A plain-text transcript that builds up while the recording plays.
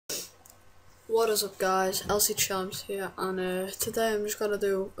What is up guys, LC Champs here, and today I'm just gonna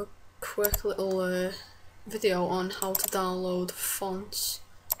do a quick little video on how to download fonts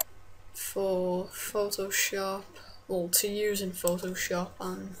for Photoshop, well, to use in Photoshop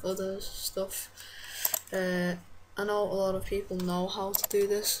and other stuff. I know a lot of people know how to do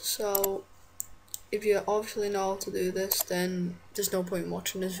this, so if you obviously know how to do this, then there's no point in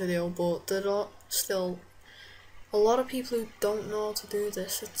watching this video, but there are still a lot of people who don't know how to do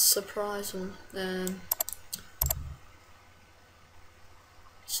this. It's surprising.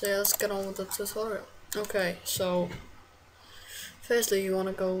 So yeah, let's get on with the tutorial. Okay, so firstly you want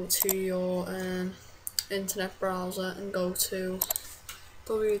to go to your internet browser and go to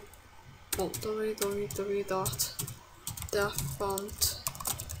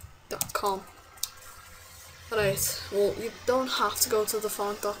www.dafont.com. Right, well, you don't have to go to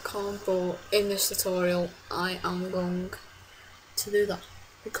dafont.com, but in this tutorial I am going to do that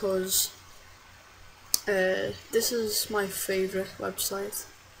because this is my favourite website.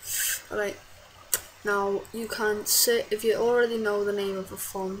 Right, now you can say, if you already know the name of a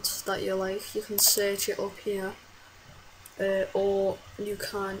font that you like, you can search it up here, or you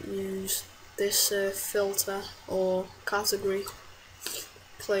can use this filter or category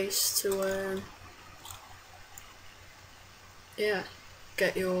place to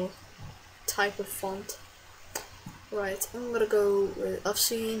get your type of font. Right, I'm gonna go with, I've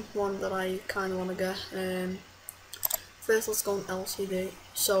seen one that I kinda wanna get. First let's go on LCD.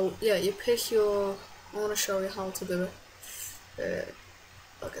 So yeah, you pick your, I wanna show you how to do it.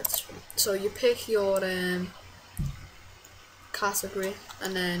 Look at this one. So you pick your category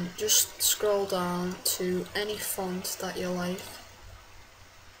and then just scroll down to any font that you like.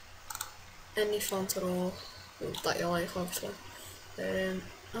 Any font at all that you like, obviously. I'm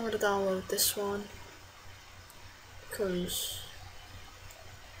gonna download this one because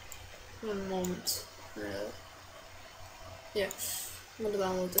one moment. Yeah, I'm gonna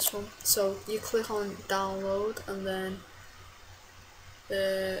download this one. So you click on download and then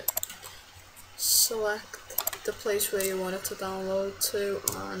select the place where you want it to download to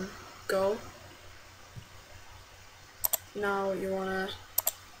and go. Now you wanna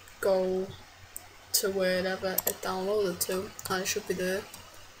go to wherever it downloaded to, and it should be there.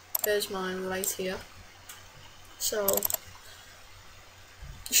 There's mine right here. So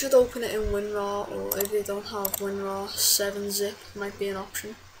you should open it in WinRAR, or if you don't have WinRAR, 7-zip might be an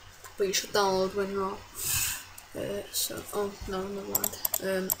option, but you should download WinRAR. Never mind.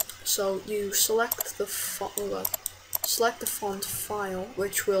 So you select the font file,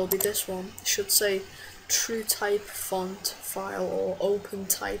 which will be this one. It should say TrueType font file or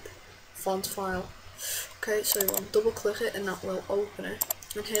OpenType font file. Okay, so you want to double click it and that will open it.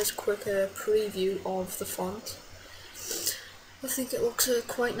 And here's a quick preview of the font. I think it looks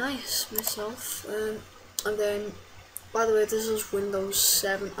quite nice myself. And then, by the way, this is Windows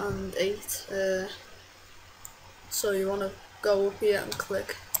 7 and 8. So you want to go up here and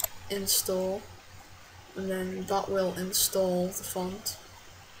click install, and then that will install the font.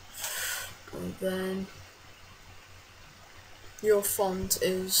 And then your font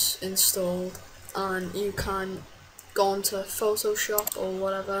is installed, and you can go onto Photoshop or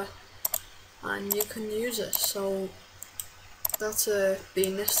whatever, and you can use it. So that's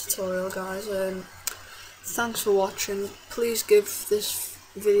been this tutorial, guys. Thanks for watching. Please give this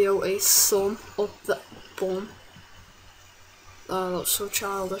video a thumb up the bum. That was so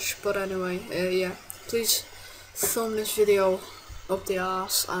childish, but anyway, yeah, please thumb this video up the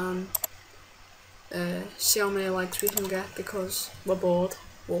arse and see how many likes we can get, because we're bored.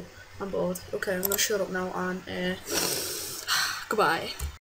 Well, I'm bored. Okay, I'm gonna shut up now and goodbye.